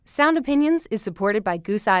Sound Opinions is supported by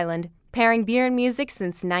Goose Island, pairing beer and music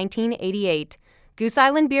since 1988. Goose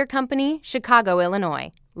Island Beer Company, Chicago,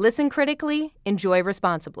 Illinois. Listen critically, enjoy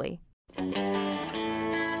responsibly.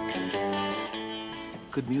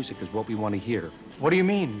 Good music is what we want to hear. What do you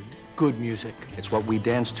mean, good music? It's what we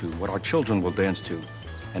dance to, what our children will dance to.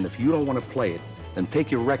 And if you don't want to play it, then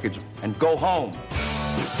take your records and go home.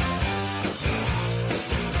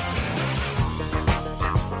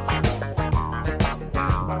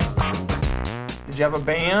 Did you have a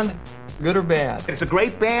band? Good or bad? It's a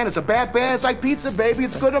great band. It's a bad band. It's like pizza, baby.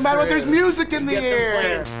 It's good no matter what. There's music in the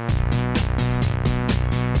air.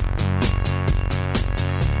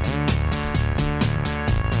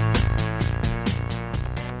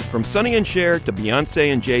 From Sonny and Cher to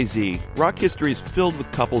Beyonce and Jay-Z, rock history is filled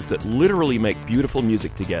with couples that literally make beautiful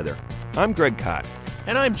music together. I'm Greg Kot.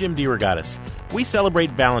 And I'm Jim DeRogatis. We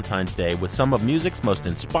celebrate Valentine's Day with some of music's most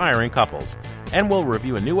inspiring couples. And we'll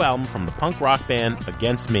review a new album from the punk rock band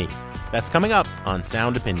Against Me. That's coming up on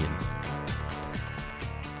Sound Opinions.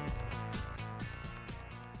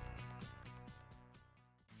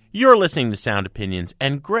 You're listening to Sound Opinions,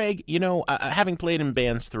 and Greg, having played in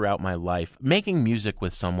bands throughout my life, making music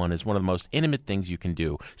with someone is one of the most intimate things you can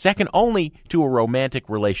do, second only to a romantic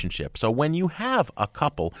relationship. So when you have a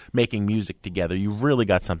couple making music together, you've really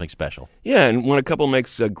got something special. Yeah, and when a couple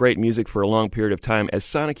makes great music for a long period of time, as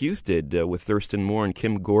Sonic Youth did with Thurston Moore and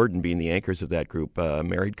Kim Gordon being the anchors of that group, a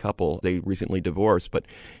married couple, they recently divorced, but,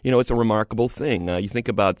 it's a remarkable thing. You think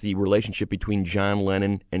about the relationship between John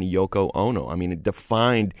Lennon and Yoko Ono. I mean, it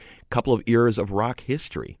defined couple of eras of rock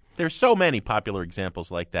history. There's so many popular examples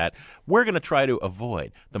like that. We're going to try to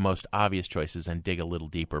avoid the most obvious choices and dig a little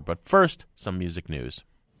deeper. But first, some music news.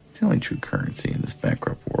 The only true currency in this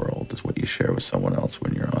bankrupt world is what you share with someone else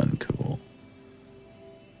when you're uncool.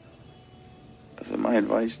 That's my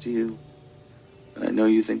advice to you. And I know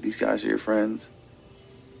you think these guys are your friends.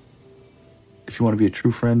 If you want to be a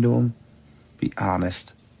true friend to them, be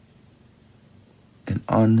honest and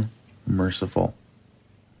unmerciful.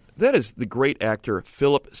 That is the great actor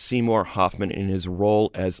Philip Seymour Hoffman in his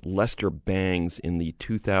role as Lester Bangs in the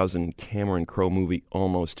 2000 Cameron Crowe movie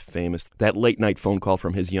Almost Famous. That late-night phone call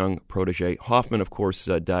from his young protege. Hoffman, of course,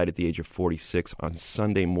 died at the age of 46 on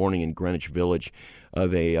Sunday morning in Greenwich Village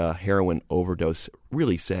of a heroin overdose.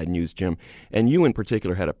 Really sad news, Jim. And you in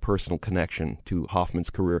particular had a personal connection to Hoffman's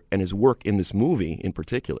career and his work in this movie in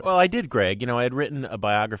particular. Well, I did, Greg. I had written a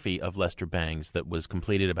biography of Lester Bangs that was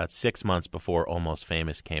completed about 6 months before Almost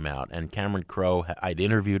Famous came out. And Cameron Crowe, I'd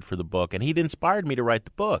interviewed for the book, and he'd inspired me to write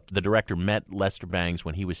the book. The director met Lester Bangs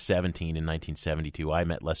when he was 17 in 1972. I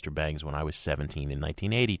met Lester Bangs when I was 17 in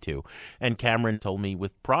 1982. And Cameron told me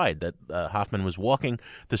with pride that Hoffman was walking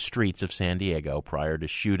the streets of San Diego prior to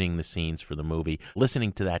shooting the scenes for the movie,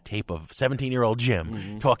 listening to that tape of 17-year-old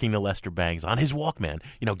Jim talking to Lester Bangs on his Walkman,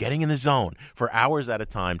 getting in the zone for hours at a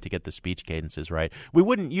time to get the speech cadences right. We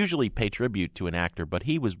wouldn't usually pay tribute to an actor, but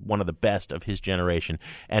he was one of the best of his generation.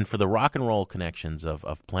 And for the rock and roll connections of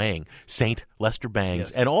playing Saint Lester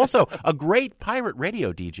Bangs, and also a great pirate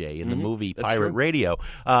radio DJ in the movie Pirate Radio,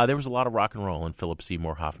 there was a lot of rock and roll in Philip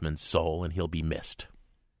Seymour Hoffman's soul, and he'll be missed.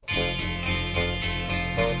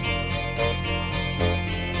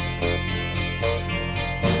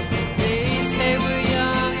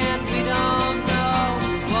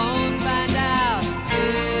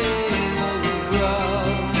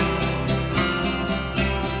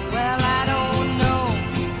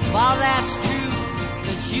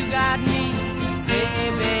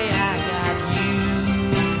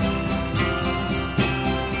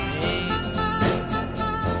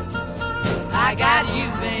 I got you,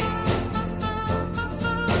 babe.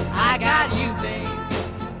 I got you, babe.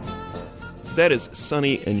 That is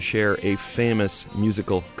Sonny and Cher, a famous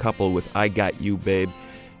musical couple with I Got You, Babe.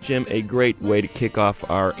 Jim, a great way to kick off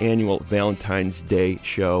our annual Valentine's Day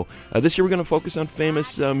show. This year we're going to focus on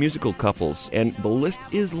famous musical couples, and the list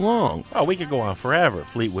is long. Oh, we could go on forever.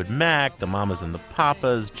 Fleetwood Mac, the Mamas and the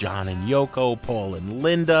Papas, John and Yoko, Paul and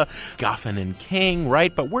Linda, Goffin and King,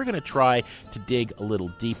 right? But we're going to try to dig a little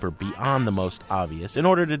deeper beyond the most obvious in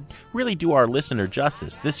order to really do our listener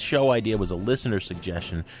justice. This show idea was a listener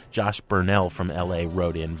suggestion. Josh Burnell from L.A.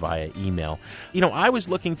 wrote in via email. I was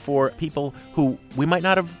looking for people who we might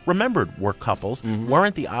not have remembered were couples,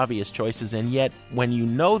 weren't the obvious choices, and yet when you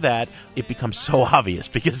know that, it becomes so obvious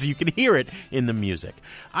because you can hear it in the music.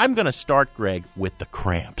 I'm going to start, Greg, with the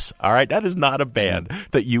Cramps. All right, that is not a band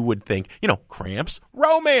that you would think, Cramps,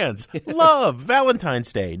 romance, love,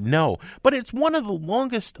 Valentine's Day. No, but it's one of the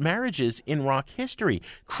longest marriages in rock history.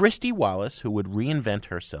 Christy Wallace, who would reinvent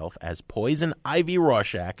herself as Poison Ivy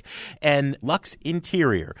Rorschach, and Lux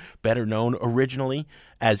Interior, better known originally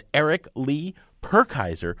as Eric Lee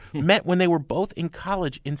Perkheiser, met when they were both in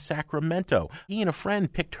college in Sacramento. He and a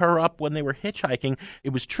friend picked her up when they were hitchhiking. It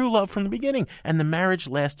was true love from the beginning, and the marriage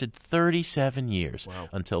lasted 37 years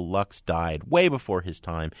until Lux died way before his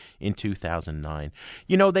time in 2009.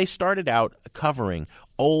 They started out covering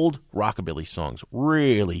old rockabilly songs,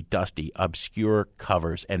 really dusty, obscure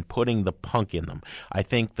covers, and putting the punk in them. I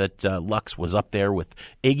think that Lux was up there with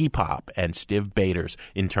Iggy Pop and Stiv Bators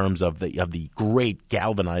in terms of the great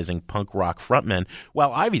galvanizing punk rock frontmen,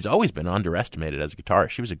 while Ivy's always been underestimated as a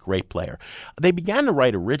guitarist. She was a great player. They began to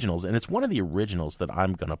write originals, and it's one of the originals that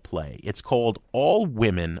I'm going to play. It's called All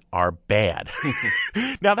Women Are Bad.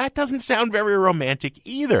 Now, that doesn't sound very romantic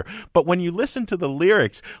either, but when you listen to the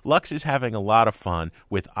lyrics, Lux is having a lot of fun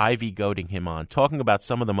with Ivy goading him on, talking about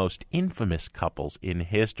some of the most infamous couples in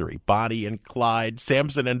history, Bonnie and Clyde,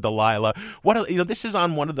 Samson and Delilah. This is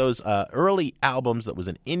on one of those early albums that was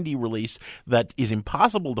an indie release that is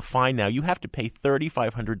impossible to find now. You have to pay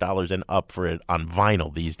 $3,500 and up for it on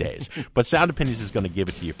vinyl these days. But Sound Opinions is going to give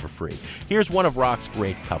it to you for free. Here's one of rock's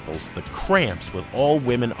great couples, the Cramps, with All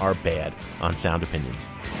Women Are Bad on Sound Opinions.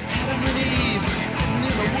 Adam and Eve, sitting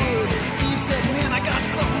in the woods. Eve said, man, I got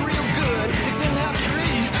something real good. It's in that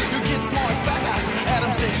tree. You get smart fast.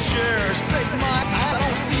 Adam said, sure, snake mice. I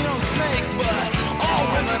don't see no snakes, but all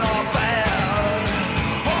women are bad.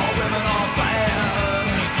 All women are bad.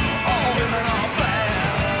 All women are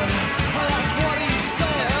bad. That's what he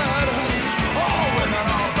said. All women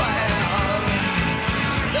are bad.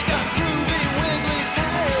 They got groovy, wiggly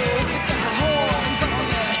tails. They got horns on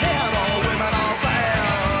their head. All women are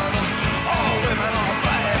bad. All women are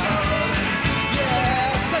bad.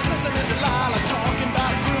 Yeah, Samson and Delilah talking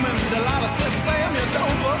about grooming. Delilah said, Sam, you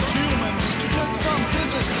don't look human. She took some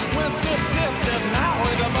scissors, went snip, snip, said, now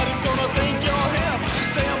everybody's gonna think you're hip.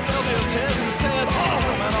 Sam felt his head and said, all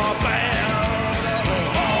women are bad.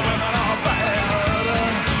 All women are bad.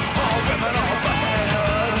 All women are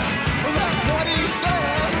bad. That's what he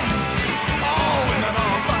said. All women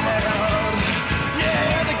are bad.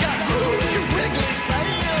 Yeah, they got groovy, wiggly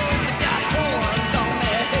tails. They got horns on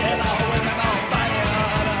their head. All women are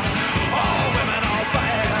bad. All women are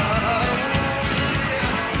bad.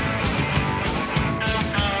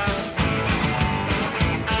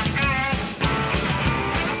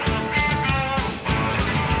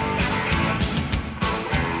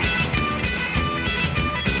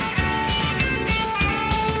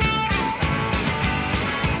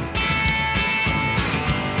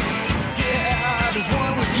 Yeah, there's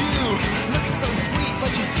one with you, looking so sweet, but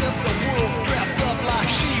she's just a wolf dressed up like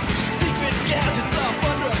sheep. Secret gadgets up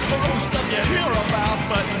under a clothes, stuff you hear about,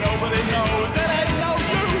 but nobody knows. It ain't no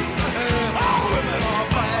use. All women are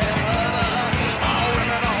bad. All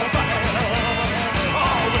women are bad.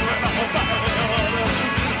 All women are bad.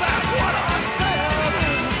 That's what I said.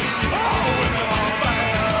 All women are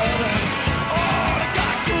bad. Oh, they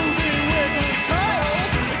got groovy, wiggly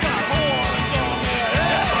tails. They got horns on their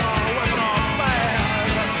head. All women are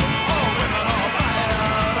bad. All women are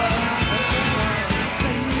bad.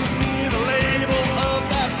 Save me the label of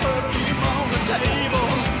that perfume on the table,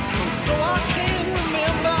 so I can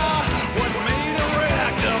remember what made a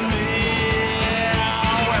wreck of me.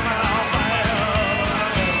 All women are bad.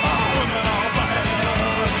 All women are bad.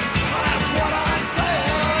 That's what I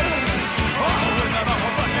said. All women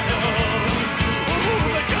are bad. Ooh,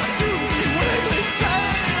 they got groovy, wiggly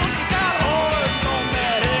tails. They got horns on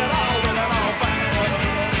their head. All women are bad.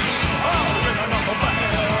 All women are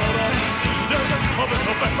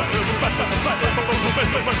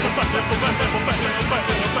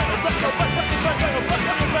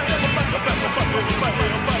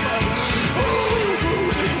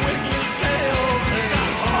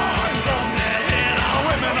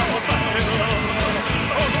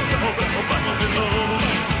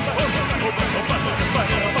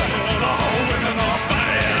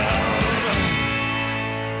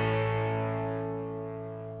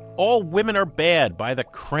All Women Are Bad by the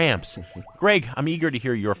Cramps. Greg, I'm eager to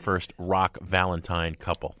hear your first rock Valentine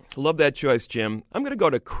couple. Love that choice, Jim. I'm going to go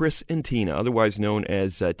to Chris and Tina, otherwise known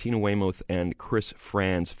as Tina Weymouth and Chris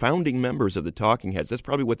Franz, founding members of the Talking Heads. That's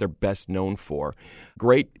probably what they're best known for.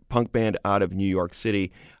 Great punk band out of New York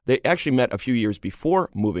City. They actually met a few years before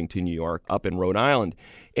moving to New York up in Rhode Island.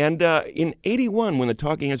 And in 81, when the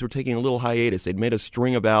Talking Heads were taking a little hiatus, they'd made a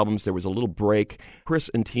string of albums. There was a little break. Chris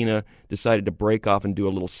and Tina decided to break off and do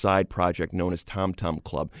a little side project known as Tom Tom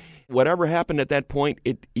Club. Whatever happened at that point,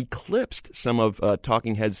 it eclipsed some of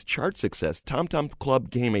Talking Heads' chart success. Tom Tom Club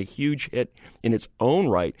became a huge hit in its own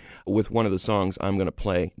right with one of the songs I'm going to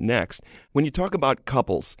play next. When you talk about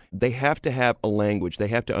couples, they have to have a language. They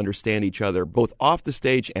have to understand each other, both off the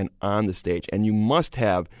stage and on the stage. And you must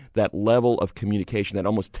have that level of communication, that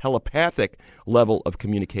almost telepathic level of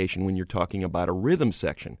communication when you're talking about a rhythm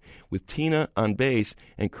section. With Tina on bass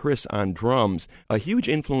and Chris on drums, a huge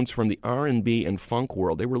influence from the R&B and funk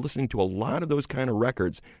world. They were listening to a lot of those kind of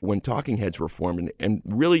records when Talking Heads were formed and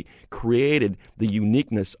really created the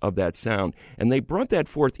uniqueness of that sound. And they brought that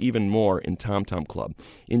forth even more in Tom Tom Club.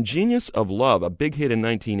 In Genius of Love, a big hit in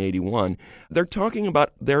 1981, they're talking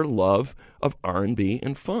about their love of R&B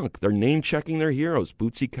and funk. They're name-checking their heroes,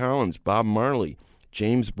 Bootsy Collins, Bob Marley,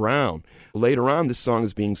 James Brown. Later on, this song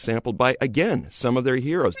is being sampled by, again, some of their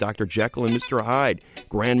heroes, Dr. Jekyll and Mr. Hyde,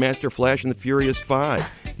 Grandmaster Flash and the Furious Five,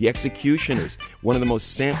 The Executioners, one of the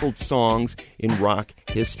most sampled songs in rock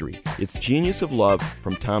history. It's Genius of Love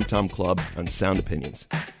from Tom Tom Club on Sound Opinions.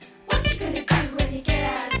 What you gonna do when you get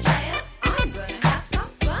out of jail? I'm gonna have some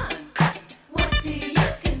fun. What do you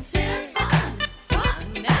consider fun?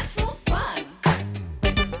 Fun, natural fun.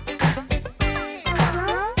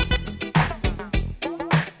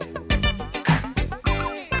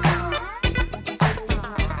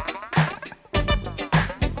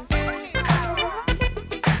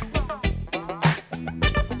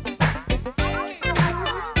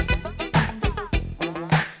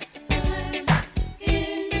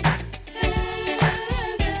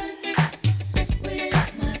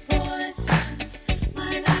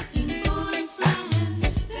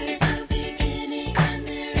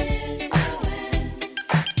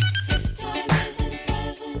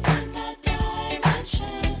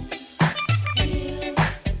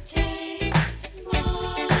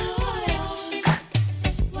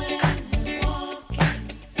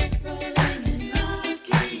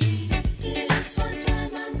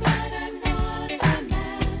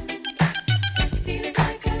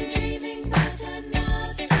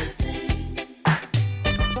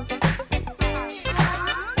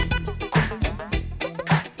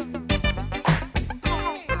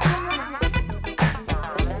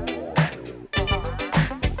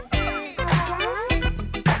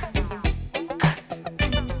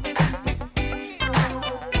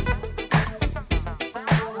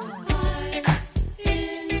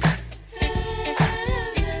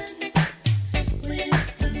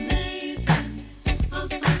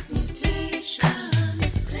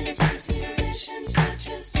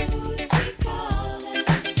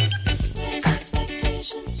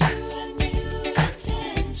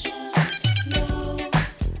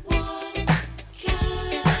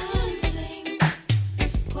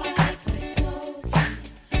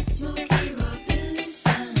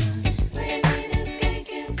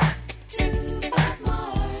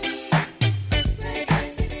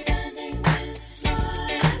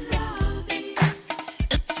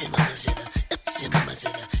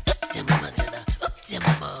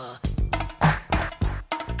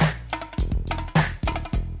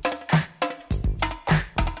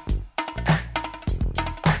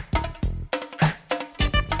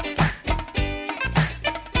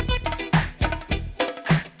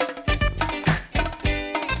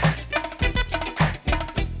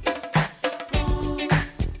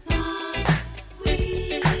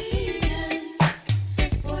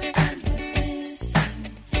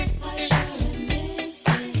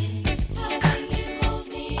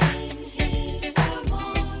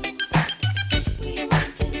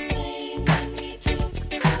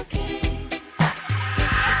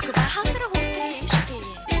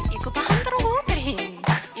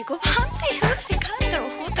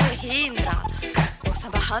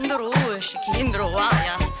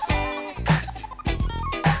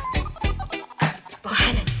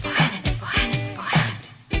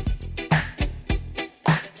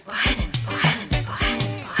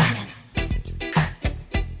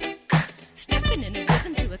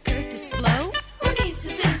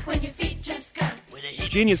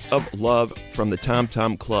 Genius of Love from the Tom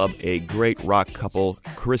Tom Club, a great rock couple,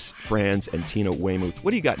 Chris Franz and Tina Weymouth.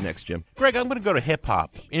 What do you got next, Jim? Greg, I'm going to go to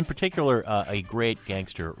hip-hop, in particular a great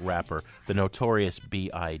gangster rapper, the notorious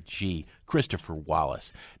B.I.G., Christopher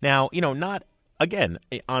Wallace. Now, not again,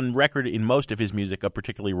 on record in most of his music, a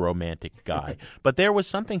particularly romantic guy. But there was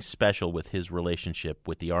something special with his relationship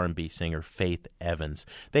with the R&B singer Faith Evans.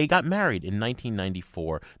 They got married in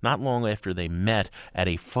 1994, not long after they met at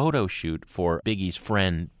a photo shoot for Biggie's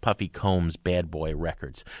friend Puffy Combs' Bad Boy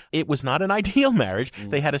Records. It was not an ideal marriage.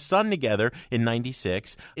 They had a son together in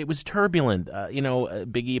 96. It was turbulent.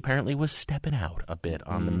 Biggie apparently was stepping out a bit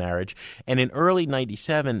on the marriage. And in early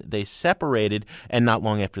 97, they separated, and not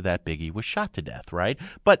long after that, Biggie was shot to death, right?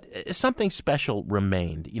 But something special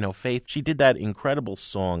remained. Faith, she did that incredible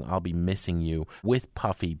song, I'll Be Missing You, with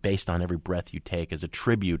Puffy, based on Every Breath You Take, as a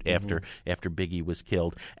tribute after Biggie was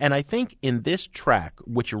killed. And I think in this track,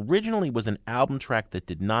 which originally was an album track that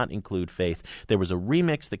did not include Faith, there was a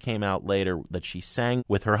remix that came out later that she sang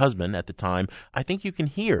with her husband at the time. I think you can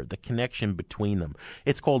hear the connection between them.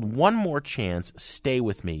 It's called One More Chance, Stay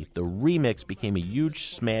With Me. The remix became a huge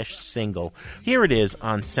smash single. Here it is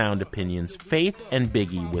on Sound Opinions, Faith and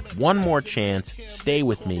Biggie with One More Chance, Stay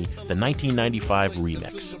With Me, the 1995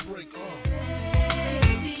 remix.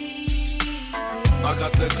 I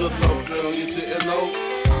got that good love, girl, you didn't know.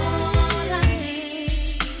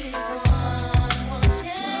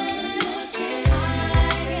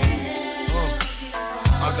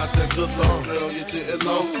 I got that good love, girl, you didn't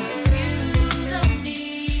know.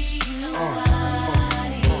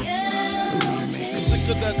 Sick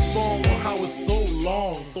of that song on how it's so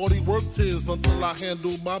long. Thought he worked his until I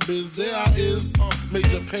handled my biz. There I is,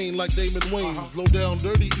 major pain like Damon Wayans. Low down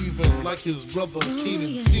dirty even like his brother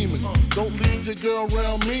Keenan scheming. Don't leave your girl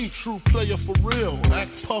around me, true player for real.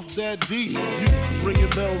 Ask Puff Dad D. You ringing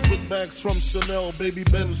bells with bags from Chanel. Baby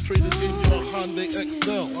Ben's traded in your Hyundai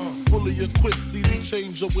XL. Fully equipped CD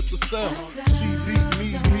changer with the cell. She beat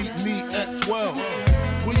me at 12.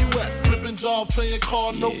 Where you at? Flipping job playing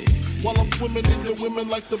car notes. While I'm swimming in your women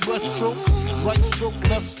like the breaststroke. Right stroke,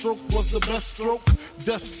 left stroke was the best stroke.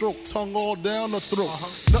 Death stroke, tongue all down the throat.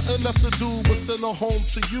 Nothing left to do but send her home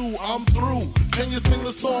to you. I'm through. Can you sing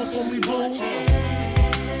the song for me, boo? I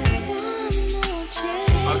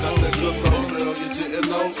got that good love, girl, you didn't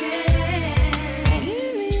know.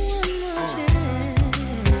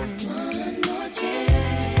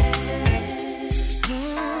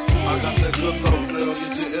 I got that good love, girl, you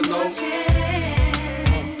didn't know.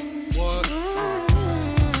 What?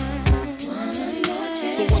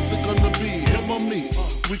 So what's it gonna be? Him or me?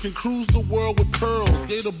 We can cruise the world with pearls,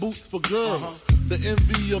 gator boots for girls. The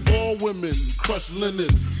envy of all women, crushed linen,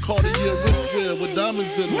 Cartier wristwear with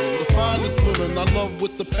diamonds in them. The finest women I love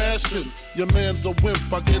with the passion. Your man's a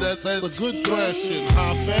wimp, I get as a good thrashing.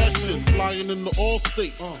 High fashion, flying into all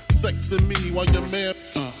states. Sexing me while your man...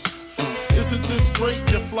 Isn't this great?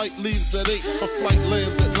 Your flight leaves at 8, my flight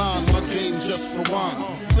lands at 9, my game just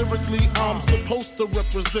rewinds. Lyrically, I'm supposed to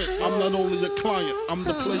represent. I'm not only a client, I'm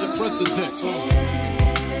the player president.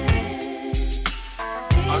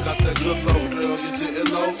 I got that good love, girl, you didn't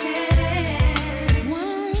know.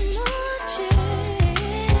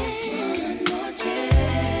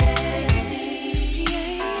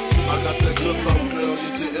 I got that good love, girl,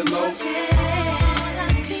 you didn't know.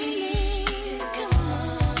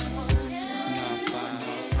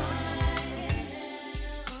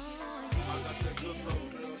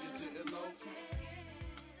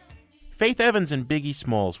 Faith Evans and Biggie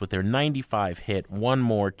Smalls with their 95 hit, One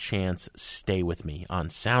More Chance, Stay With Me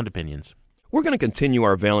on Sound Opinions. We're going to continue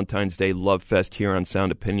our Valentine's Day Love Fest here on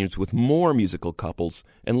Sound Opinions with more musical couples,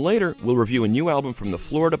 and later we'll review a new album from the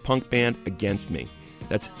Florida punk band Against Me.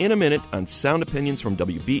 That's in a minute on Sound Opinions from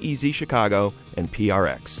WBEZ Chicago and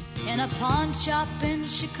PRX. In a pawn shop in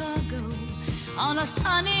Chicago, on a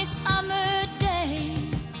sunny summer day,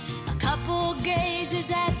 a couple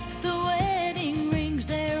gazes at the wedding rings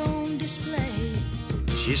their own display.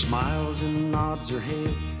 She smiles and nods her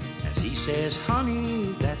head as he says,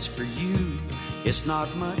 honey, that's for you. It's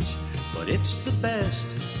not much, but it's the best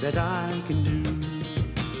that I can do.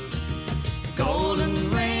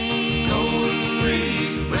 Golden ring,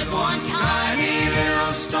 with one tiny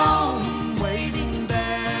little stone waiting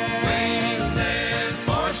there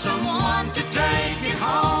for someone to take it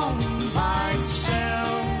home by itself.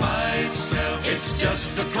 It's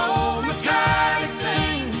just a cold metallic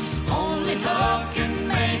thing. Only love can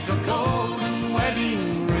make a golden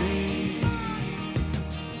wedding ring.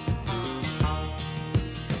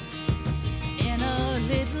 In a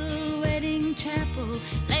little wedding chapel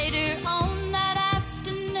later on that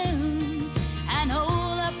afternoon, an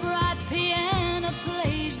old upright piano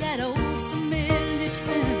plays that old familiar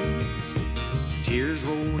tune. Tears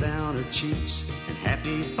roll down her cheeks and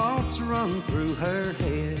happy thoughts run through her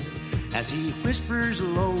head as he whispers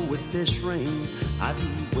low, with this ring I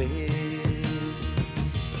thee wed.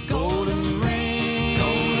 Golden ring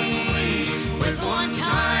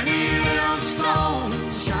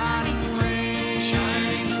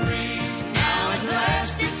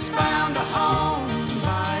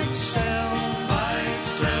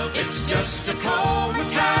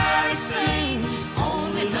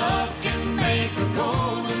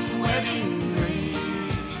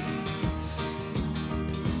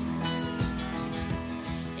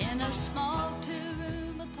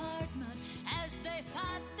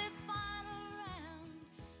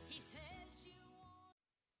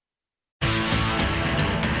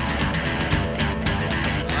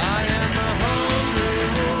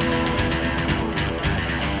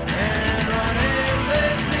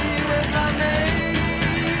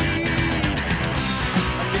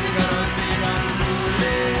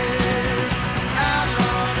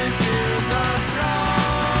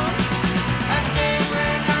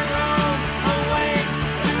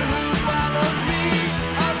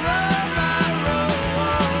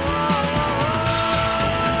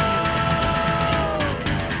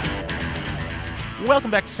Welcome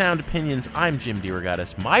back to Sound Opinions. I'm Jim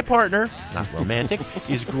DeRogatis. My partner, not romantic,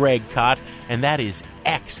 is Greg Kot, and that is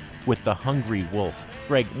X with the Hungry Wolf.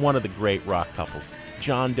 Greg, one of the great rock couples.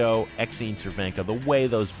 John Doe, Exene Cervenka, the way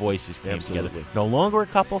those voices came together. No longer a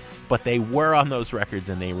couple, but they were on those records,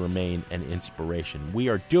 and they remain an inspiration. We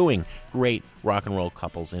are doing great rock and roll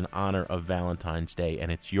couples in honor of Valentine's Day,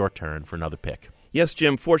 and it's your turn for another pick. Yes,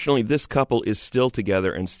 Jim. Fortunately, this couple is still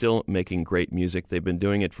together and still making great music. They've been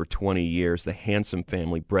doing it for 20 years. The Handsome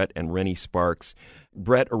family, Brett and Rennie Sparks.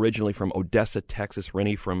 Brett originally from Odessa, Texas.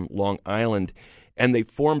 Rennie from Long Island. And they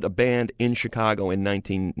formed a band in Chicago in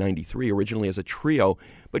 1993, originally as a trio.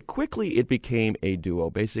 But quickly it became a duo,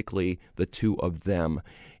 basically the two of them.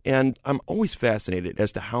 And I'm always fascinated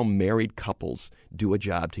as to how married couples do a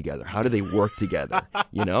job together. How do they work together?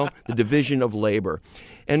 You know, the division of labor.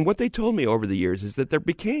 And what they told me over the years is that there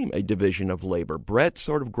became a division of labor. Brett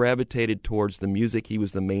sort of gravitated towards the music. He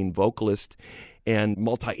was the main vocalist and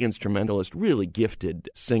multi-instrumentalist, really gifted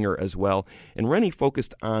singer as well. And Rennie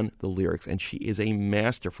focused on the lyrics, and she is a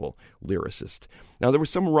masterful lyricist. Now, there were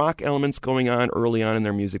some rock elements going on early on in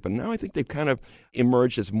their music, but now I think they've kind of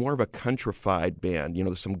emerged as more of a countrified band. You know,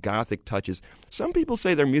 there's some gothic touches. Some people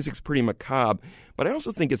say their music's pretty macabre, but I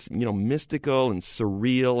also think it's, you know, mystical and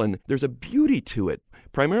surreal, and there's a beauty to it,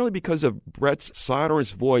 primarily because of Brett's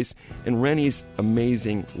sonorous voice and Rennie's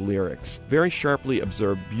amazing lyrics. Very sharply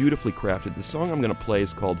observed, beautifully crafted. The song I'm going to play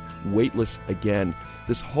is called Weightless Again.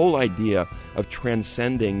 This whole idea of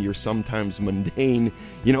transcending your sometimes mundane,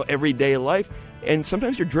 you know, everyday life, and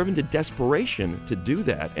sometimes you're driven to desperation to do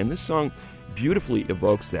that, and this song beautifully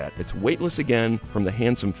evokes that. It's Weightless Again from the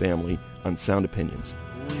Handsome family on Sound Opinions.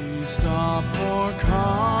 We stop for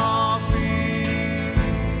coffee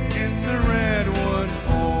in the redwood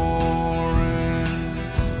forest.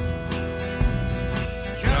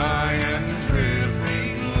 Giant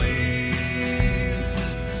dripping leaves,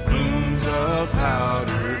 spoons of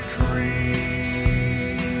powdered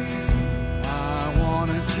cream. I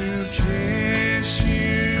wanted to kiss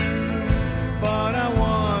you, but I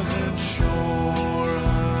wasn't sure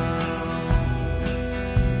how.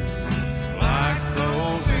 Like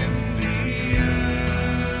those Indians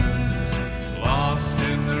lost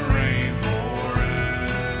in the rainforest,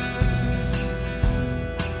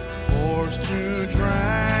 forced to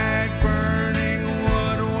drag burning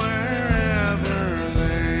wood wherever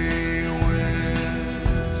they went.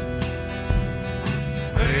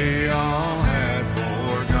 They all had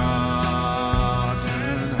forgotten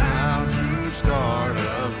how to start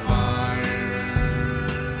a fire.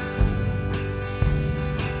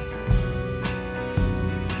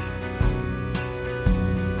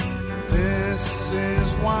 This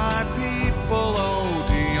is why people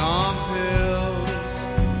OD on pills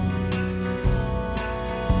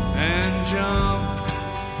and jump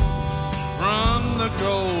from the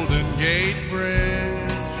Golden Gate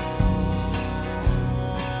Bridge.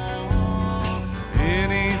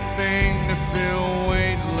 Anything to feel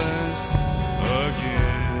weightless again.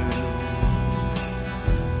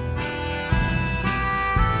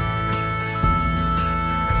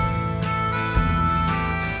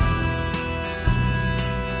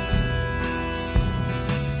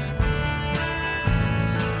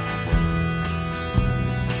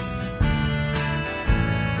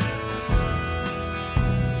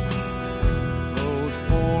 Those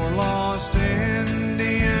poor lost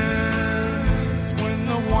Indians, when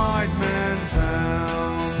the white man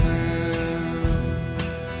found them,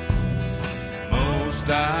 most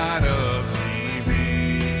died of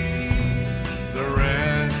TB, the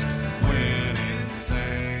rest went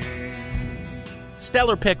insane.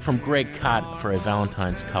 Stellar pick from Greg Kot for a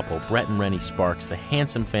Valentine's couple, Brett and Rennie Sparks, the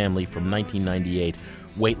Handsome family from 1998.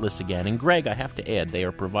 Weightless Again. And Greg, I have to add, they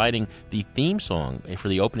are providing the theme song for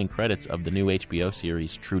the opening credits of the new HBO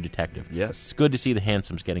series True Detective. Yes. It's good to see the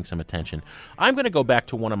Handsomes getting some attention. I'm going to go back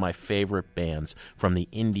to one of my favorite bands from the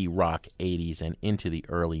indie rock 80s and into the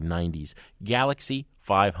early 90s, Galaxy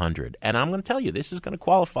 500. And I'm going to tell you, this is going to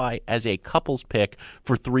qualify as a couple's pick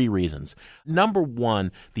for three reasons. Number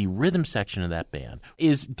one, the rhythm section of that band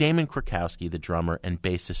is Damon Krakowski, the drummer, and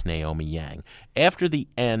bassist Naomi Yang. After the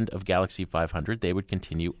end of Galaxy 500, they would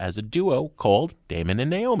continue as a duo called Damon and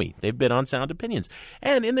Naomi. They've been on Sound Opinions.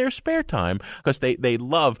 And in their spare time, because they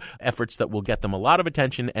love efforts that will get them a lot of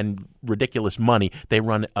attention and ridiculous money, they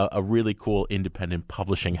run a really cool independent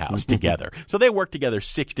publishing house together. So they work together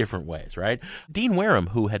 6 different ways, right? Dean Wareham,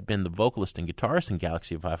 who had been the vocalist and guitarist in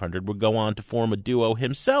Galaxy 500, would go on to form a duo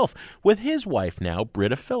himself with his wife now,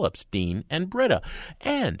 Britta Phillips, Dean and Britta.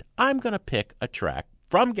 And I'm going to pick a track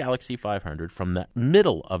from Galaxy 500, from the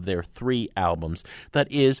middle of their 3 albums,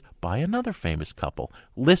 that is by another famous couple.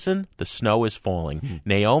 Listen, The Snow is Falling.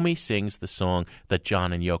 Naomi sings the song that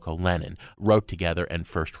John and Yoko Lennon wrote together and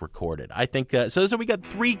first recorded. I think, so we got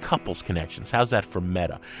 3 couples connections. How's that for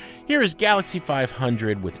meta? Here is Galaxy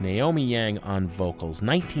 500 with Naomi Yang on vocals,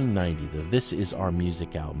 1990, the This Is Our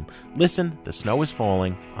Music album. Listen, The Snow is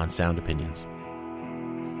Falling on Sound Opinions.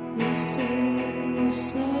 Listen, the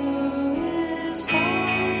snow is falling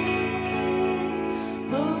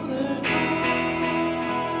over town.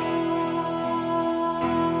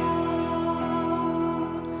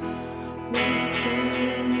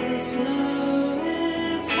 Listen, the snow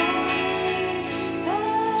is falling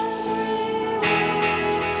everywhere.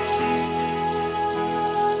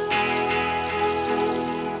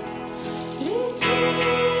 Between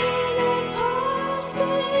Empire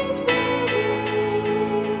State Building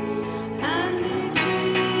and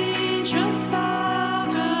between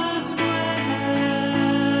Trafalgar Square,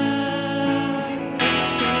 the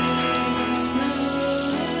snow is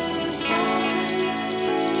falling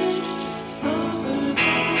over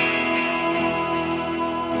town.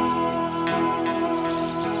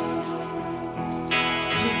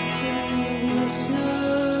 Listen, the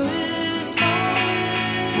snow is falling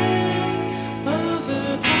over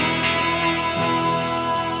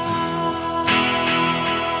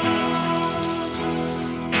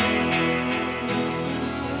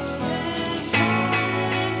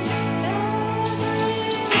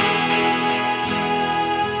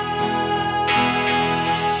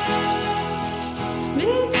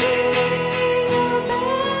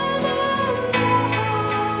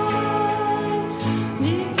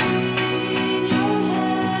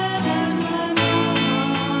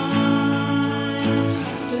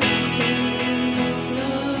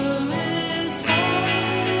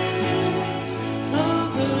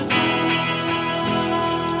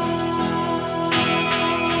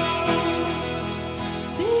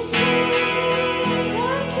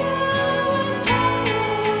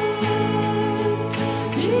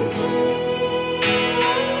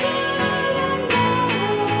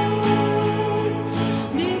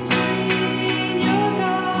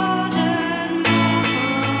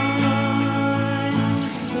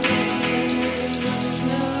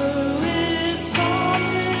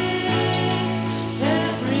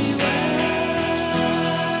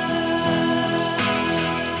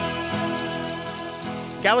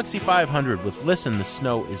Galaxy 500 with Listen, the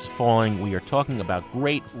Snow is Falling. We are talking about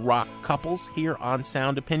great rock couples here on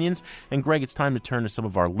Sound Opinions. And Greg, it's time to turn to some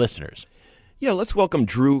of our listeners. Yeah, let's welcome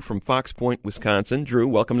Drew from Fox Point, Wisconsin. Drew,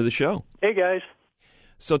 welcome to the show. Hey, guys.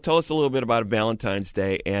 So tell us a little bit about Valentine's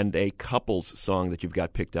Day and a couples song that you've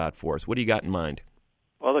got picked out for us. What do you got in mind?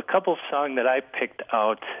 Well, the couples song that I picked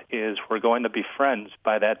out is We're Going to Be Friends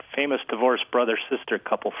by that famous divorced brother-sister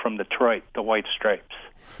couple from Detroit, the White Stripes.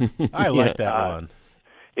 I like that one.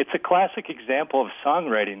 It's a classic example of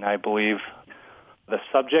songwriting, I believe. The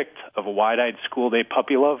subject of Wide-Eyed School Day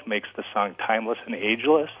Puppy Love makes the song timeless and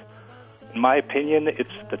ageless. In my opinion, it's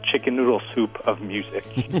the chicken noodle soup of music.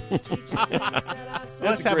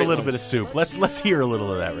 Let's have a little bit of soup. Let's hear a little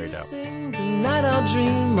of that right now. Tonight I'll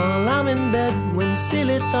dream while I'm in bed, when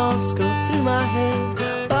silly thoughts go through my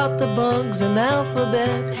head about the bugs and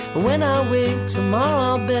alphabet. And when I wake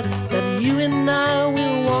tomorrow, I'll bet that you and I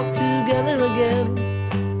will walk together again.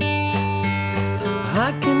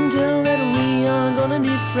 I can tell that we are gonna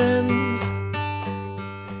be friends.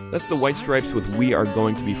 That's the White Stripes with We Are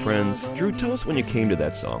Going to Be Friends. Drew, tell us when you came to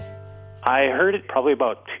that song. I heard it probably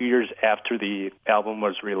about 2 years after the album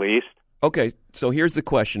was released. Okay, so here's the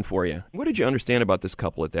question for you. What did you understand about this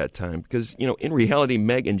couple at that time? Because, in reality,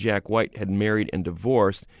 Meg and Jack White had married and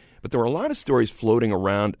divorced, but there were a lot of stories floating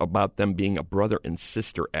around about them being a brother and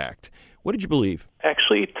sister act. What did you believe?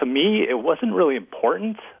 Actually, to me, it wasn't really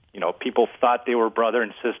important. People thought they were brother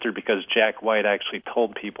and sister because Jack White actually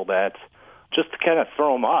told people that, just to kind of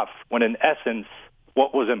throw them off, when in essence,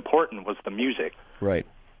 what was important was the music. Right.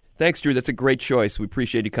 Thanks, Drew. That's a great choice. We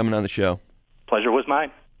appreciate you coming on the show. Pleasure was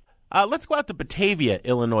mine. Let's go out to Batavia,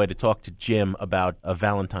 Illinois, to talk to Jim about a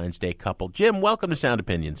Valentine's Day couple. Jim, welcome to Sound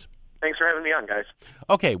Opinions. Thanks for having me on, guys.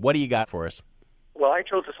 Okay, what do you got for us? Well, I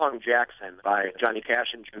chose the song Jackson by Johnny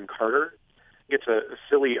Cash and June Carter. It's a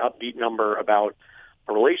silly, upbeat number about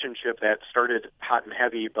a relationship that started hot and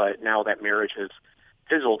heavy, but now that marriage has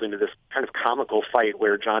fizzled into this kind of comical fight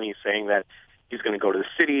where Johnny's saying that he's going to go to the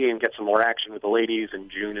city and get some more action with the ladies, and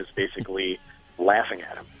June is basically laughing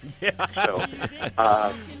at him. Yeah. So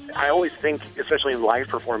I always think, especially in live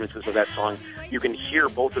performances of that song, you can hear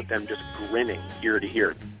both of them just grinning ear to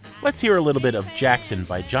ear. Let's hear a little bit of Jackson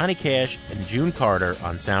by Johnny Cash and June Carter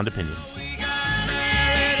on Sound Opinions.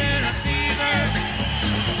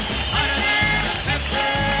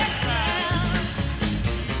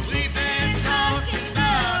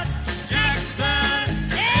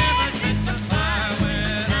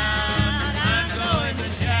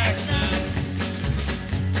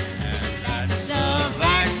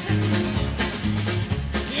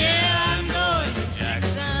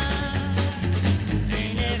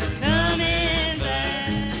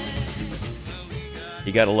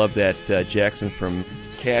 You got to love that Jackson from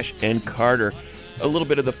Cash and Carter. A little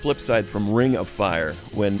bit of the flip side from Ring of Fire,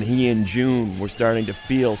 when he and June were starting to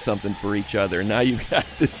feel something for each other. Now you've got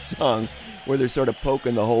this song where they're sort of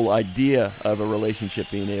poking the whole idea of a relationship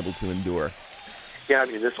being able to endure. Yeah, I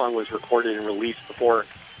mean, this song was recorded and released before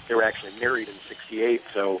they were actually married in '68,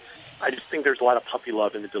 so I just think there's a lot of puppy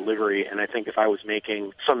love in the delivery, and I think if I was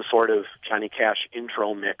making some sort of Johnny Cash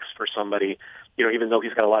intro mix for somebody, you know, even though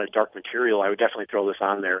he's got a lot of dark material, I would definitely throw this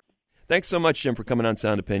on there. Thanks so much, Jim, for coming on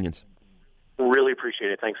Sound Opinions. Really appreciate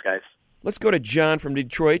it. Thanks, guys. Let's go to John from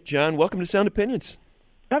Detroit. John, welcome to Sound Opinions.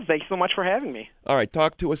 Thanks so much for having me. All right,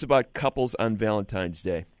 talk to us about couples on Valentine's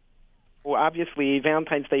Day. Well, obviously,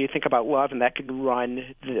 Valentine's Day, you think about love, and that could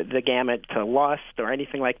run the gamut to lust or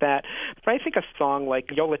anything like that. But I think a song like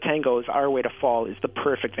Yola Tango's Our Way to Fall is the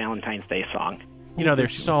perfect Valentine's Day song. You know,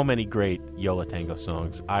 there's so many great Yola Tango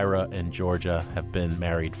songs. Ira and Georgia have been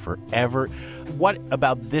married forever. What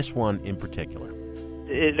about this one in particular?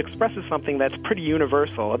 It expresses something that's pretty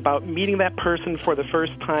universal about meeting that person for the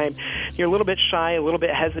first time. You're a little bit shy, a little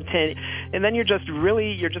bit hesitant, and then you're just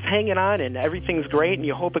hanging on, and everyth's great, and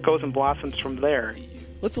you hope it goes and blossoms from there.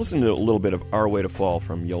 Let's listen to a little bit of Our Way to Fall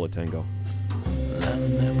from Yola Tango. I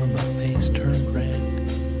remember my face turned red,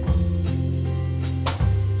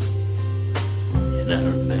 and I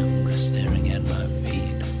remember staring at my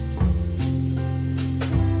feet.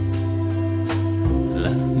 I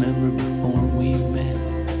remember before we met,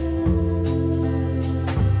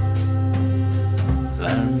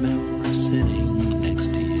 I remember sitting next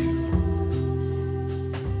to you.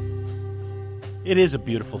 It is a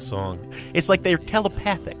beautiful song. It's like they're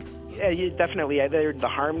telepathic. Yeah, definitely. The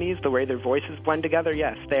harmonies, the way their voices blend together,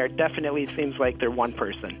 yes, they are definitely, it seems like they're one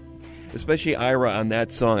person. Especially Ira on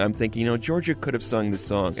that song, I'm thinking, Georgia could have sung the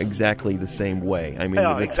song exactly the same way. I mean,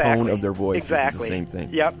 the tone of their voices is the same thing.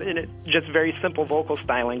 Yep, and it's just very simple vocal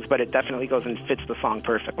stylings, but it definitely goes and fits the song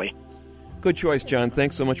perfectly. Good choice, John.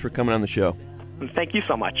 Thanks so much for coming on the show. And thank you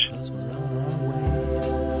so much.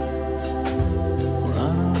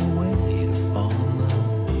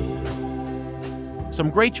 Some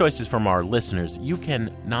great choices from our listeners. You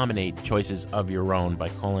can nominate choices of your own by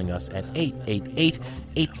calling us at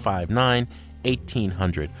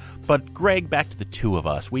 888-859-1800. But, Greg, back to the two of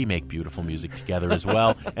us. We make beautiful music together as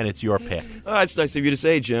well, and it's your pick. Oh, it's nice of you to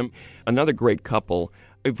say, Jim. Another great couple,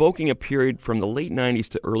 evoking a period from the late 90s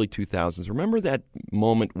to early 2000s. Remember that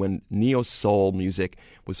moment when neo-soul music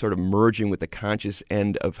was sort of merging with the conscious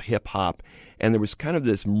end of hip-hop, and there was kind of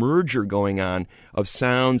this merger going on of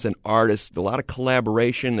sounds and artists, a lot of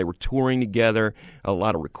collaboration. They were touring together, a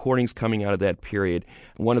lot of recordings coming out of that period.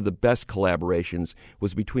 One of the best collaborations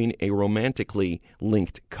was between a romantically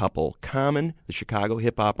linked couple, Common, the Chicago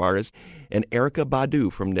hip-hop artist, and Erykah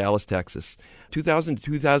Badu from Dallas, Texas. 2000 to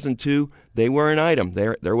 2002, they were an item.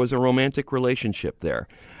 There was a romantic relationship there.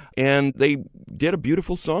 And they did a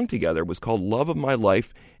beautiful song together. It was called Love of My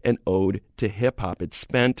Life, an Ode to Hip-Hop. It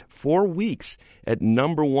spent 4 weeks at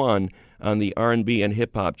 #1 on the R&B and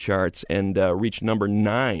hip-hop charts and reached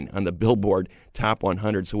 #9 on the Billboard Top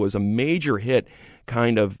 100. So it was a major hit,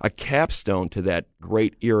 kind of a capstone to that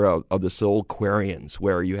great era of the Soulquarians,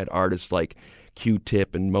 where you had artists like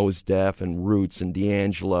Q-Tip and Mos Def and Roots and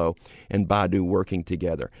D'Angelo and Badu working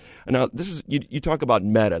together. Now, this is you talk about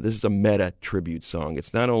meta. This is a meta tribute song.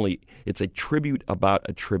 It's a tribute about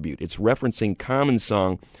a tribute. It's referencing Common's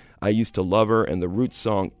song, I Used to Love Her, and the Roots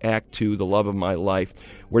song, Act 2, The Love of My Life,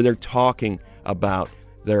 where they're talking about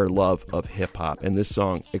their love of hip-hop, and this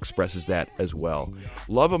song expresses that as well.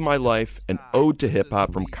 Love of My Life, an ode to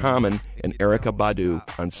hip-hop from Common and Erykah Badu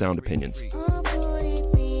on Sound Opinions.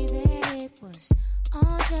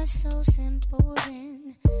 Just so simple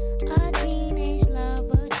then, a teenage love,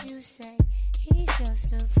 but you say he's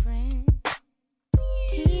just a friend.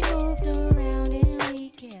 He moved around and we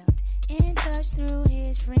kept in touch through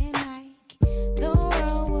his friend Mike. The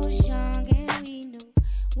world was young and we knew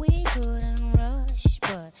we couldn't rush,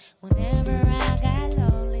 but whenever I got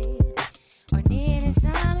lonely or needed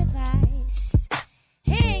some advice,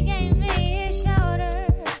 he gave me his shoulder.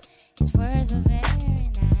 His words were very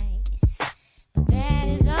nice, but that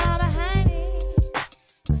is all behind me,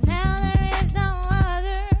 'cause now there is no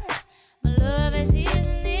other. My love is his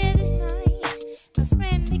and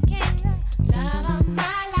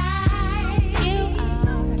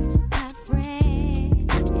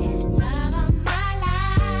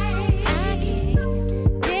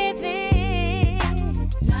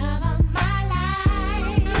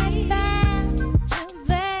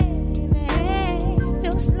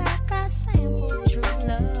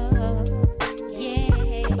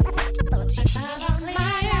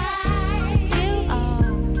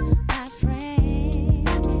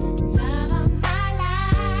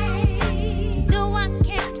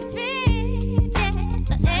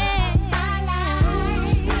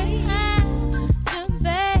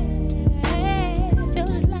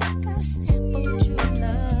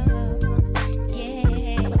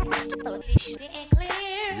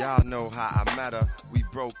Y'all know how I met her. We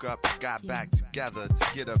broke up, got back together to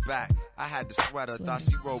get her back. I had to sweat her, thought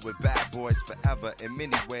she rolled with bad boys forever. In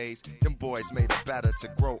many ways, them boys made her better. To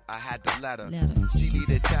grow, I had to let her. She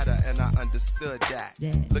needed cheddar, and I understood that.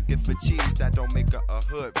 Looking for cheese that don't make her a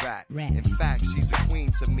hood rat. In fact, she's a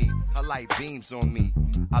queen to me. Her light beams on me.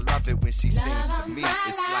 I love it when she sings to me.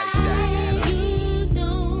 It's like that. You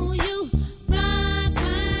know you rock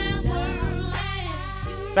my world.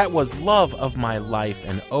 That was Love of My Life,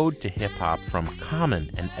 an ode to hip-hop from Common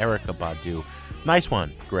and Erykah Badu. Nice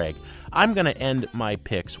one, Greg. I'm going to end my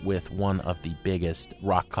picks with one of the biggest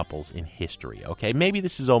rock couples in history, okay? Maybe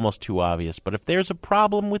this is almost too obvious, but if there's a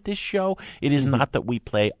problem with this show, it is not that we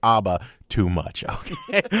play ABBA too much,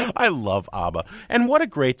 okay? I love ABBA. And what a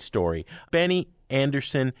great story. Benny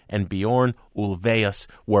Andersson and Bjorn Ulvaeus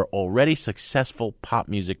were already successful pop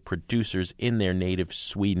music producers in their native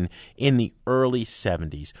Sweden in the early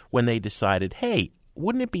 70s when they decided, hey,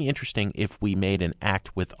 wouldn't it be interesting if we made an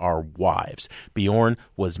act with our wives? Bjorn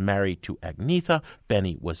was married to Agnetha,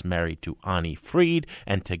 Benny was married to Annie Fried,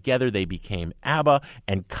 and together they became ABBA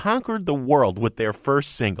and conquered the world with their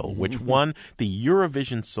first single, which won the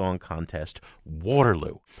Eurovision Song Contest,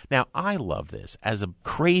 Waterloo. Now, I love this as a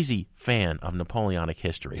crazy fan of Napoleonic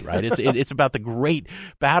history, right? It's about the great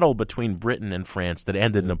battle between Britain and France that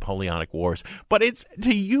ended Napoleonic Wars, but it's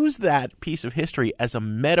to use that piece of history as a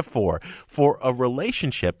metaphor for a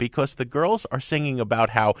relationship, because the girls are singing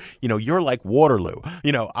about how, you're like Waterloo.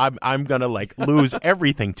 I'm going to lose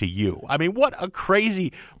everything to you. I mean, what a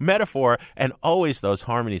crazy metaphor. And always those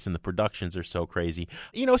harmonies in the productions are so crazy.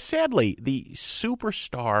 Sadly, the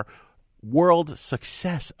superstar world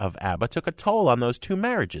success of ABBA took a toll on those two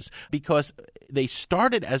marriages because they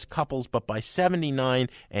started as couples, but by 79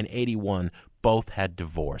 and 81, both had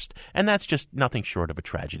divorced. And that's just nothing short of a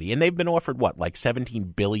tragedy. And they've been offered,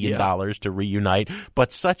 $17 billion to reunite.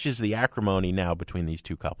 But such is the acrimony now between these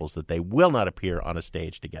two couples that they will not appear on a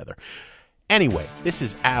stage together. Anyway, this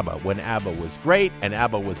is ABBA when ABBA was great and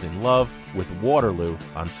ABBA was in love with Waterloo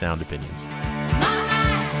on Sound Opinions.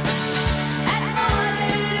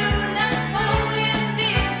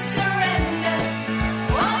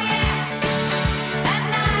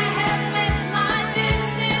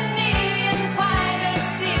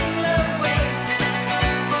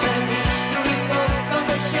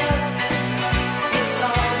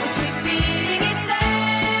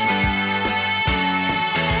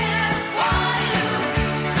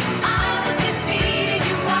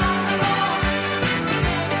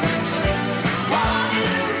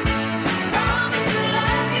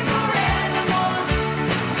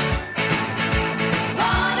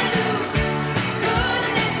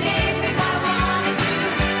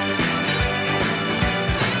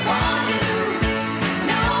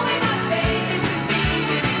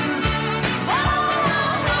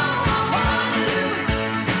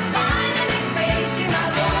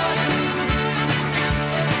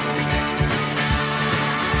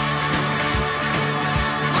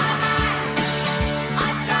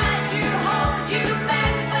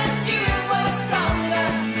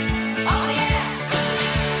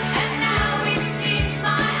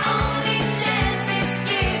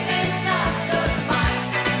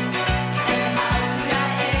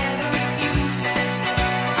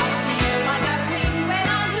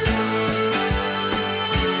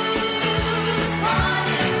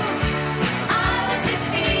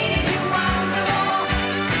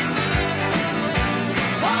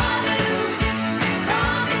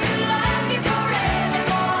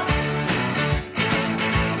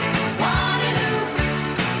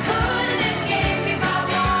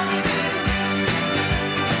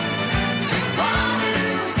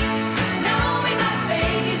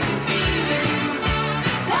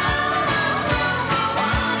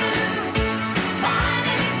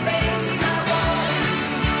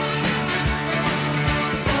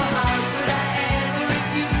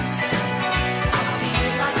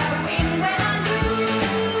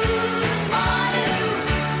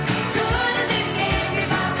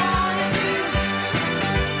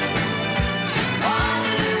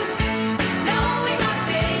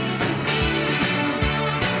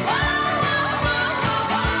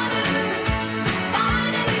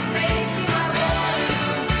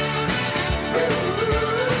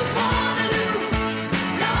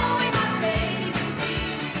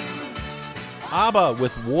 ABBA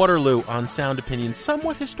with Waterloo on Sound Opinion,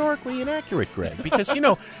 somewhat historically inaccurate, Greg, because,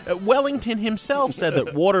 Wellington himself said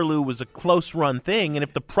that Waterloo was a close-run thing, and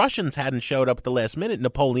if the Prussians hadn't showed up at the last minute,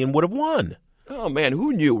 Napoleon would have won. Oh, man,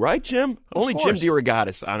 who knew, right, Jim? Only Jim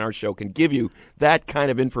DeRogatis on our show can give you that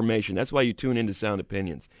kind of information. That's why you tune into Sound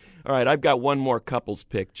Opinions. All right, I've got one more couples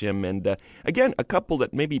pick, Jim. And again, a couple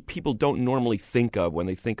that maybe people don't normally think of when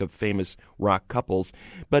they think of famous rock couples.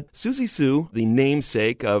 But Susie Sue, the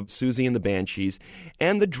namesake of Susie and the Banshees,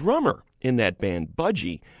 and the drummer in that band,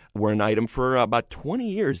 Budgie, were an item for about 20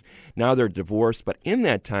 years. Now they're divorced, but in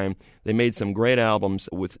that time, they made some great albums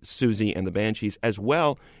with Susie and the Banshees, as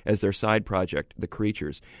well as their side project, The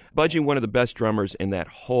Creatures. Budgie, one of the best drummers in that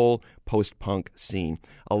whole post-punk scene.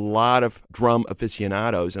 A lot of drum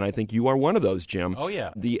aficionados, and I think you are one of those, Jim. Oh,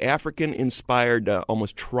 yeah. The African-inspired,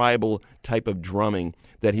 almost tribal type of drumming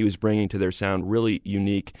that he was bringing to their sound, really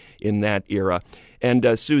unique in that era.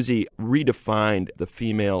 And Susie redefined the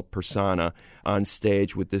female persona on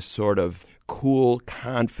stage with this sort of cool,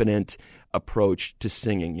 confident approach to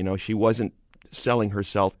singing. You know, she wasn't selling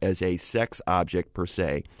herself as a sex object per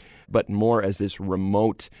se, but more as this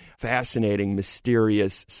remote, fascinating,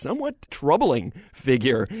 mysterious, somewhat troubling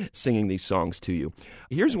figure singing these songs to you.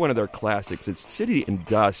 Here's one of their classics. It's City and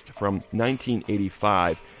Dust from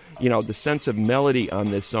 1985. You know, the sense of melody on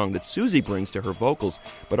this song that Susie brings to her vocals,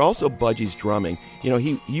 but also Budgie's drumming. You know,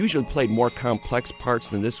 he usually played more complex parts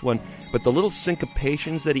than this one, but the little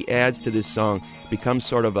syncopations that he adds to this song become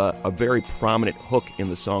sort of a very prominent hook in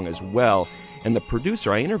the song as well. And the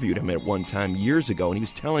producer, I interviewed him at one time years ago, and he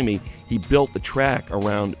was telling me he built the track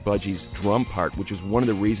around Budgie's drum part, which is one of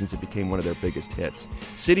the reasons it became one of their biggest hits.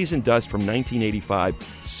 Cities and Dust from 1985,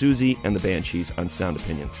 Susie and the Banshees on Sound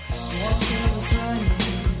Opinions.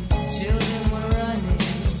 Children were running,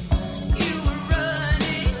 you were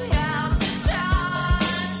running out to die.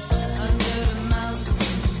 Under the mountain,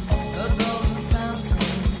 a golden fountain.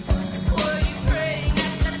 Were you praying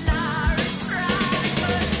at the Lyra's shrine?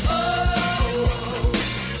 But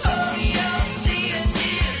oh, you'll see a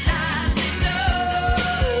tear lies in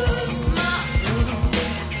those my room.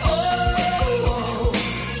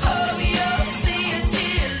 Oh, you'll see a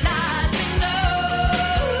tear lies in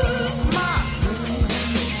those my room.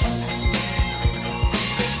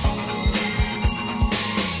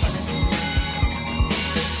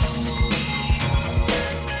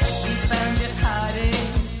 We found you hiding,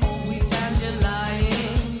 we found you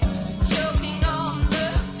lying, choking on the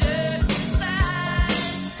dirty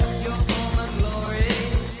side. Your former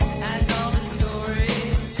glories and all the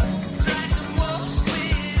stories, dragged and washed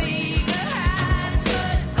with eager hands. But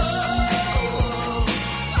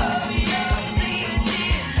oh, you'll see a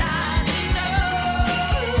tear lies in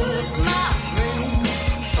those my room.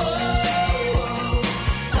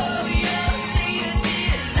 Oh, you'll see a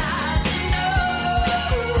tear lies in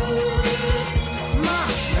those my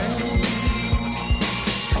room.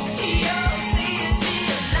 You'll see a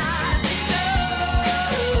tear lies in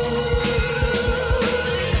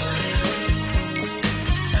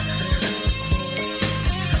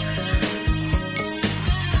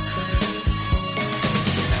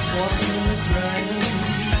Water was running,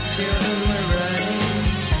 children were running.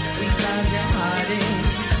 We found you hiding,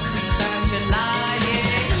 we found you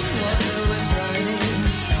lying. Water was running,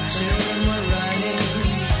 children were running.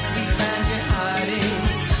 We found you hiding,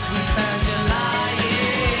 we found you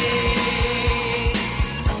lying.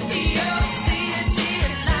 You'll see a tear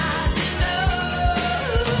lies in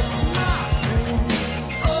those my room.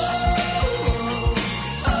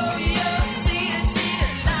 Oh, you'll see a tear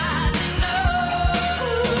lies in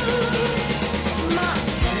those my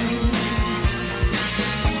room.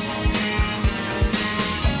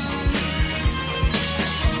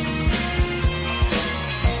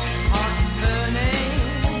 Heart burning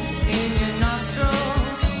in your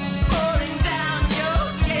nostrils, pouring down your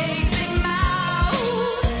gaping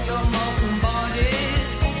mouth. Your molten body's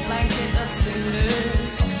blanket of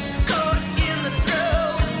cinders, caught in the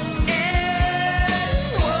throes.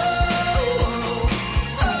 Whoa,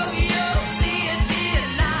 you'll see a tear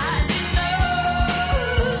lies in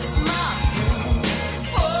those my room.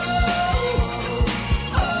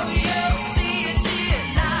 You'll see a tear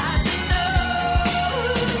lies in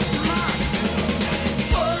those my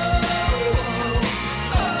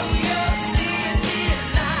you'll see a tear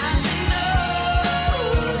lies in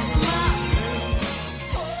those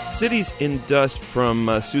Cities in Dust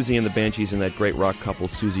from Susie and the Banshees and that great rock couple,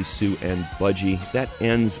 Susie Sue and Budgie. That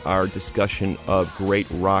ends our discussion of great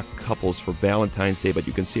rock couples for Valentine's Day, but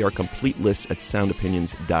you can see our complete list at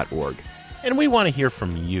soundopinions.org. And we want to hear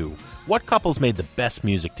from you. What couples made the best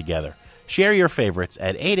music together? Share your favorites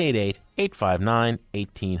at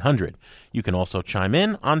 888-859-1800. You can also chime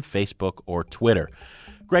in on Facebook or Twitter.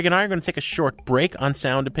 Greg and I are going to take a short break on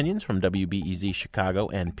Sound Opinions from WBEZ Chicago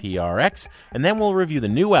and PRX, and then we'll review the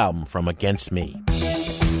new album from Against Me.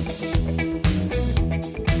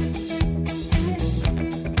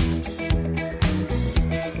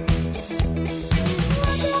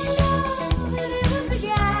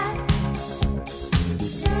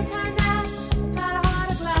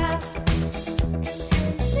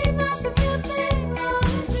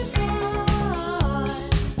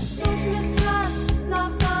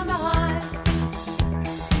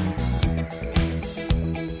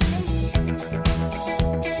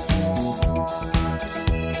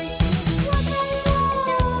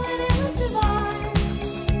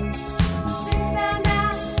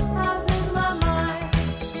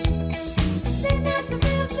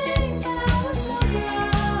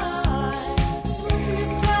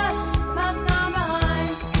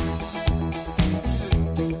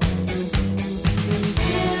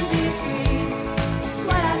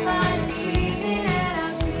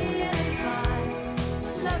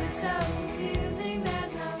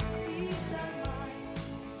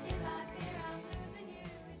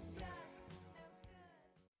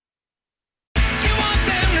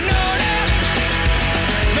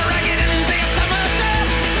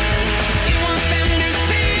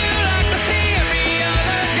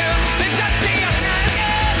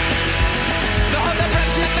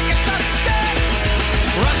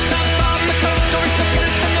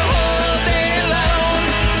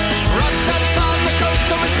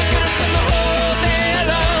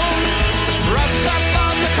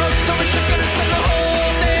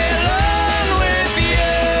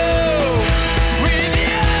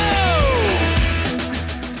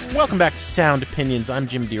 Welcome back to Sound Opinions. I'm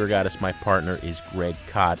Jim DeRogatis. My partner is Greg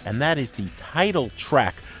Kot, and that is the title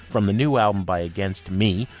track from the new album by Against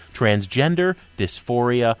Me, Transgender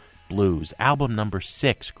Dysphoria Blues, album number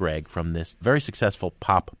 6, Greg, from this very successful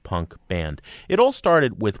pop-punk band. It all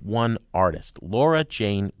started with one artist, Laura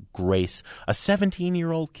Jane Grace, a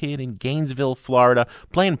 17-year-old kid in Gainesville, Florida,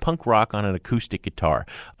 playing punk rock on an acoustic guitar.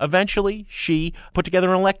 Eventually, she put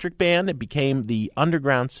together an electric band and became the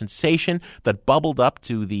underground sensation that bubbled up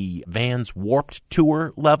to the Vans Warped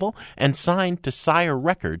Tour level and signed to Sire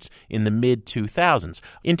Records in the mid-2000s.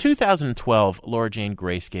 In 2012, Laura Jane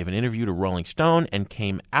Grace gave an interview to Rolling Stone and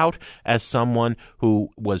came out as someone who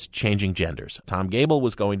was changing genders. Tom Gable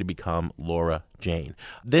was going to become Laura Jane.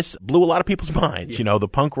 This blew a lot of people's minds. You know, the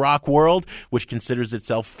punk rock world, which considers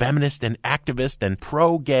itself feminist and activist and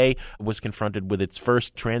pro-gay, was confronted with its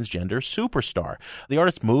first transgender superstar. The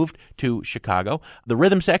artist moved to Chicago. The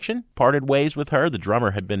rhythm section parted ways with her. The drummer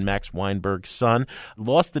had been Max Weinberg's son.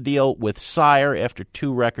 Lost the deal with Sire after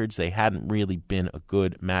 2 records. They hadn't really been a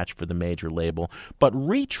good match for the major label, but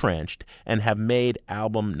retrenched and have made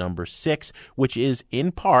album number 6, which is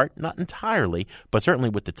in part, not entirely, but certainly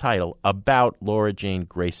with the title, about Laura Jane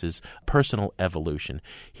Grace's personal evolution.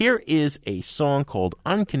 Here is a song called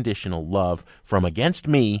Unconditional Love from Against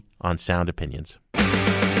Me on Sound Opinions. Unraveling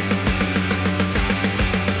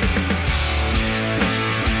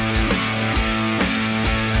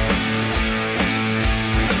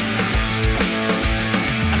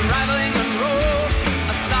unroll,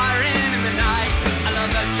 a siren in the night. I love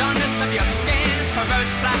the jaundice of your skin's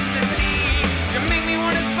perverse plasticity. You make me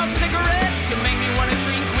want to smoke cigarettes, you make me want to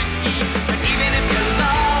drink whiskey. But even if your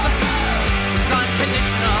love is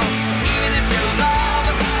unconditional, even if your love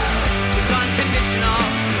is unconditional,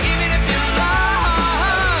 even if your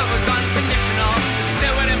love was unconditional, it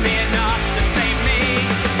still wouldn't be enough to save me.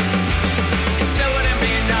 It still wouldn't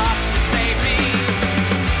be enough to save me.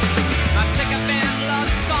 My sycophant love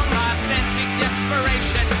song, my authentic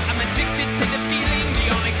desperation. I'm addicted to the feeling, the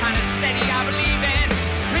only kind of steady I believe in.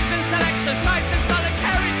 Prison cell exercise is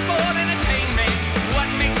solitary sport entertainment. What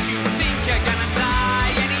makes you think you're gonna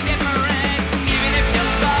die any different? Even if your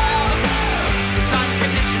love is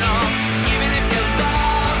unconditional, even if your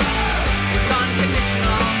love is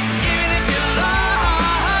unconditional, even if your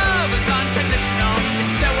love is unconditional, it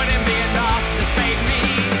still wouldn't be enough to save me.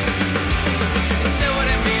 It still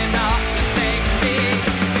wouldn't be enough to save me.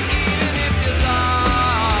 Even if your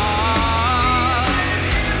love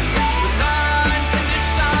was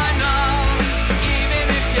unconditional, even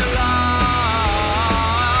if your love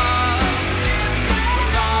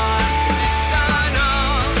was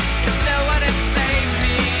unconditional, it still wouldn't save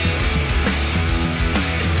me.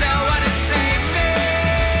 It still wouldn't save me.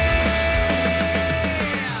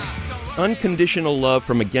 Unconditional Love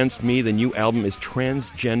from Against Me. The new album is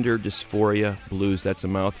Transgender Dysphoria Blues. That's a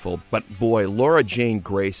mouthful. But boy, Laura Jane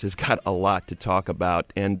Grace has got a lot to talk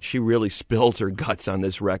about, and she really spills her guts on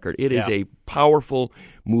this record. It is a powerful,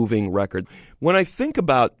 moving record. When I think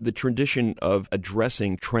about the tradition of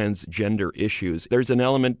addressing transgender issues, there's an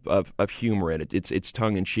element of humor in it. It's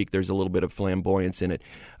tongue-in-cheek. There's a little bit of flamboyance in it.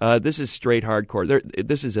 This is straight hardcore.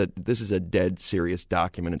 This is a dead serious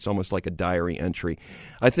document. It's almost like a diary entry.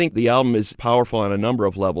 I think the album is powerful on a number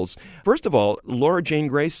of levels. First of all, Laura Jane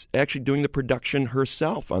Grace actually doing the production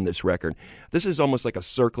herself on this record. This is almost like a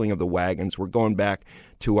circling of the wagons. We're going back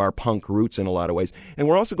to our punk roots in a lot of ways. And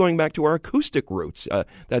we're also going back to our acoustic roots.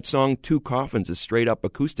 That song, Two Coffins, is straight up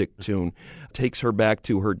acoustic tune. Takes her back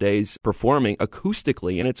to her days performing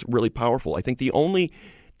acoustically, and it's really powerful. I think the only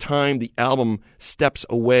time the album steps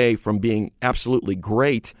away from being absolutely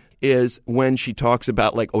great is when she talks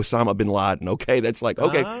about, like, Osama bin Laden, okay? That's like,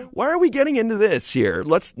 okay, why are we getting into this here?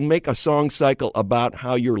 Let's make a song cycle about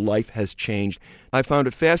how your life has changed. I found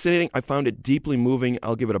it fascinating. I found it deeply moving.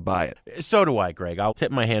 I'll give it a buy it. So do I, Greg. I'll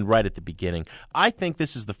tip my hand right at the beginning. I think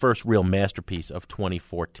this is the first real masterpiece of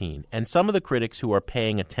 2014. And some of the critics who are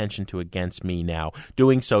paying attention to Against Me now,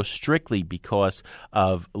 doing so strictly because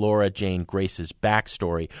of Laura Jane Grace's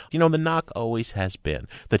backstory, you know, the knock always has been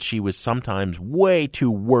that she was sometimes way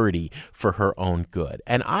too wordy for her own good.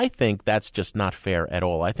 And I think that's just not fair at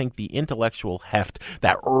all. I think the intellectual heft,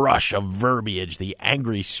 that rush of verbiage, the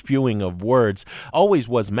angry spewing of words, always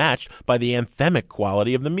was matched by the anthemic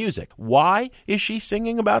quality of the music. Why is she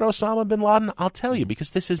singing about Osama bin Laden? I'll tell you, because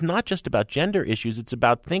this is not just about gender issues. It's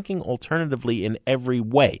about thinking alternatively in every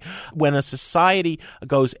way. When a society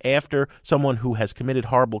goes after someone who has committed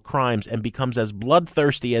horrible crimes and becomes as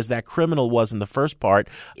bloodthirsty as that criminal was in the first part,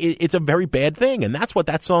 it's a very bad thing. And that's what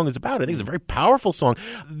that song song is about. I think it's a very powerful song.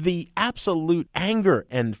 The absolute anger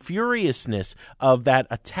and furiousness of that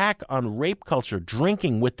attack on rape culture,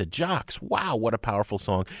 Drinking with the Jocks. Wow, what a powerful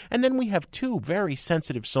song. And then we have two very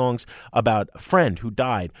sensitive songs about a friend who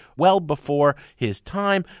died well before his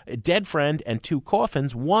time, a dead friend and two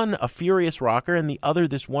coffins, one a furious rocker and the other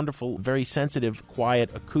this wonderful, very sensitive, quiet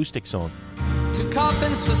acoustic song. Two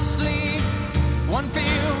coffins for sleep, one for you,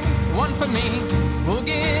 one for me. We'll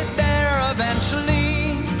get there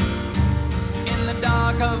eventually. In the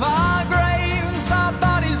dark of our graves, our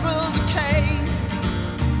bodies will decay.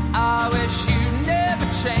 I wish you'd never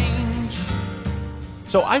change.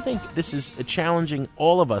 So I think this is challenging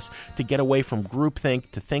all of us to get away from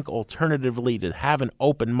groupthink, to think alternatively, to have an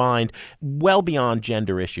open mind, well beyond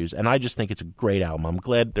gender issues. And I just think it's a great album. I'm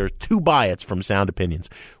glad there are two buy-its from Sound Opinions.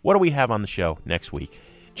 What do we have on the show next week?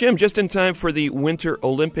 Jim, just in time for the Winter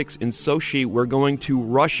Olympics in Sochi, we're going to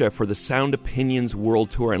Russia for the Sound Opinions World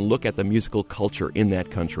Tour and look at the musical culture in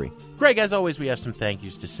that country. Greg, as always, we have some thank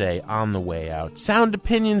yous to say on the way out. Sound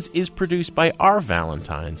Opinions is produced by our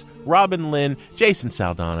Valentines, Robin Lynn, Jason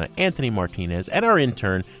Saldana, Anthony Martinez, and our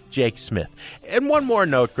intern, Jake Smith. And one more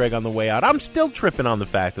note, Greg, on the way out. I'm still tripping on the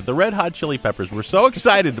fact that the Red Hot Chili Peppers were so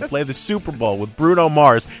excited to play the Super Bowl with Bruno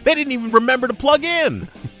Mars, they didn't even remember to plug in.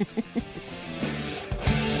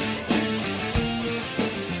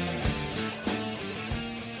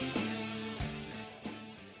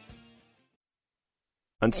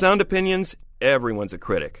 On Sound Opinions, everyone's a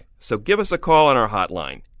critic. So give us a call on our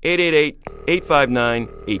hotline,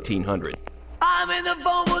 888-859-1800. I'm in the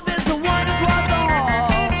phone with this one across the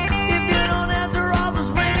hall. If you don't answer, I'll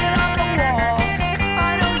just ring it off the wall.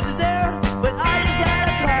 I know she's there, but I just had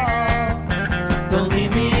a call. Don't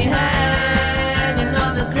leave me hanging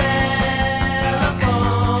on the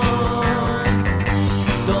telephone.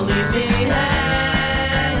 Don't leave me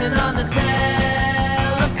hanging on the telephone.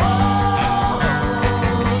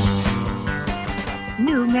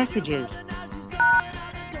 New messages.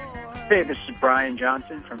 Hey, this is Brian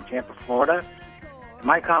Johnson from Tampa, Florida.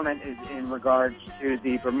 My comment is in regards to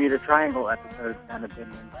the Bermuda Triangle episode, Sound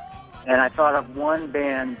Opinions. And I thought of one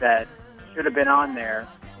band that should have been on there,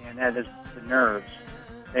 and that is The Nerves.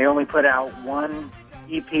 They only put out one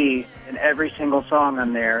EP, and every single song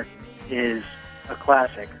on there is a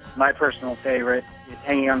classic. My personal favorite is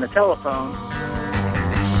Hanging on the Telephone.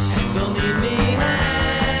 Don't leave me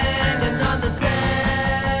hanging on the telephone.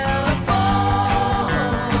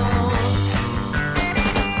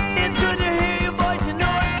 It's good to hear your voice, you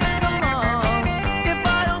know it's been so long. If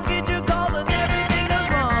I don't get your call, then everything goes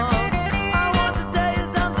wrong. I want to tell you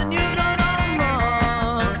something you don't know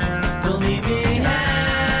wrong. Don't leave me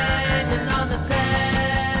hanging on the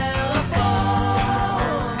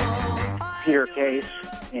telephone. Peter Case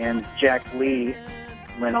and Jack Lee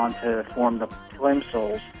went on to form the Slim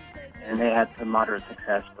Souls, and they had some moderate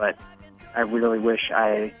success, but I really wish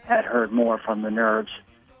I had heard more from The Nerves.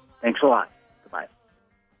 Thanks a lot. Goodbye.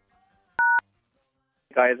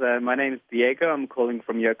 Guys, my name is Diego. I'm calling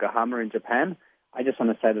from Yokohama in Japan. I just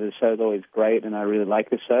want to say that the show is always great, and I really like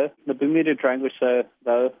the show. The Bermuda Triangle show,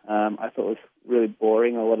 though, I thought was really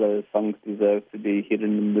boring. A lot of the songs deserve to be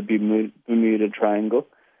hidden in the Bermuda Triangle.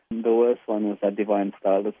 The worst one was that Divine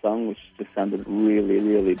Starless song, which just sounded really,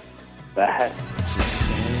 really bad.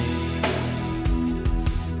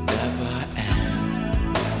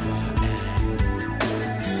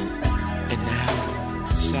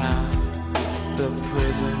 The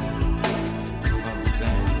prison of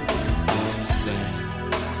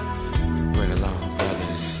Zen. Bring along,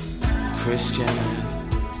 brothers, Christian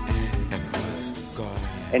and brothers God.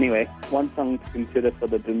 Anyway, one song to consider for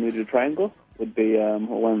the Bermuda Triangle would be,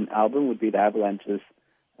 one album would be The Avalanches,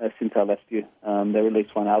 Since I Left You. They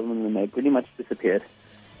released one album and then they pretty much disappeared.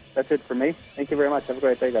 That's it for me. Thank you very much. Have a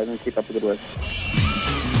great day, guys, and keep up the good work.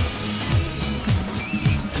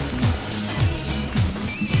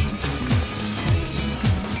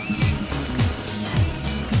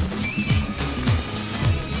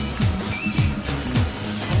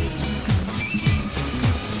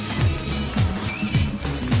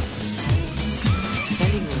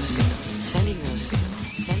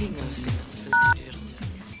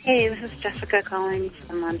 Hey, this is Jessica calling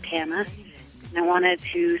from Montana, and I wanted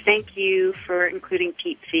to thank you for including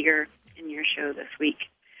Pete Seeger in your show this week.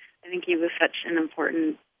 I think he was such an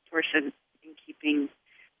important person in keeping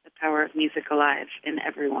the power of music alive in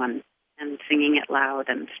everyone and singing it loud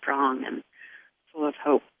and strong and full of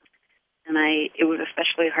hope. And it was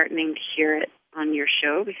especially heartening to hear it on your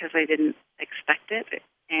show because I didn't expect it,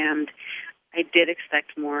 and I did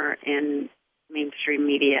expect more in mainstream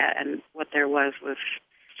media, and what there was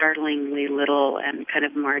startlingly little and kind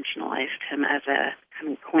of marginalized him as a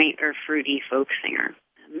kind of quaint or fruity folk singer.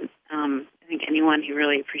 And I think anyone who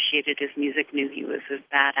really appreciated his music knew he was as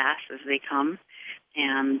badass as they come,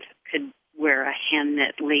 and could wear a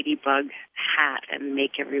hand-knit ladybug hat and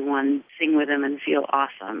make everyone sing with him and feel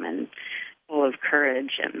awesome and full of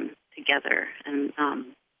courage and together. And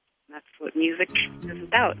that's what music is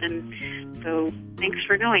about. And so thanks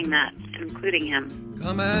for knowing that and including him.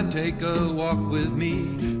 Come and take a walk with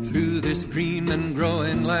me through this green and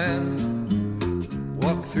growing land.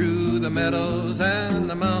 Walk through the meadows and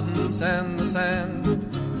the mountains and the sand.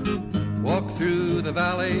 Walk through the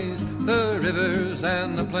valleys, the rivers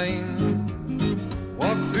and the plains.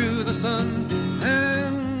 Walk through the sun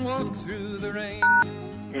and walk through the rain.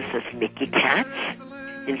 This is Mickey Katz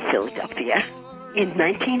in Philadelphia. In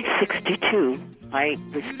 1962, I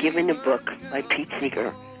was given a book by Pete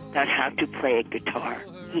Seeger about how to play a guitar.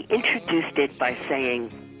 He introduced it by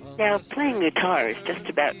saying, now, playing guitar is just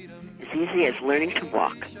about as easy as learning to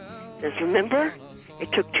walk. He says, remember,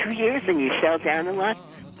 it took 2 years and you fell down a lot,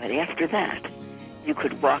 but after that, you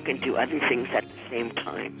could walk and do other things at the same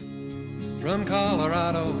time. From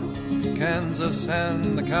Colorado, Kansas,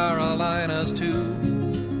 and the Carolinas to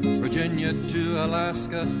Virginia to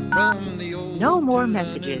Alaska, from the old... No more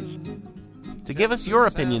messages. To give us your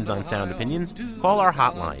opinions on Sound Opinions, call our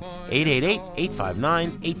hotline,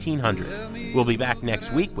 888-859-1800. We'll be back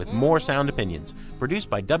next week with more Sound Opinions, produced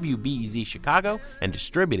by WBEZ Chicago and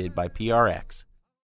distributed by PRX.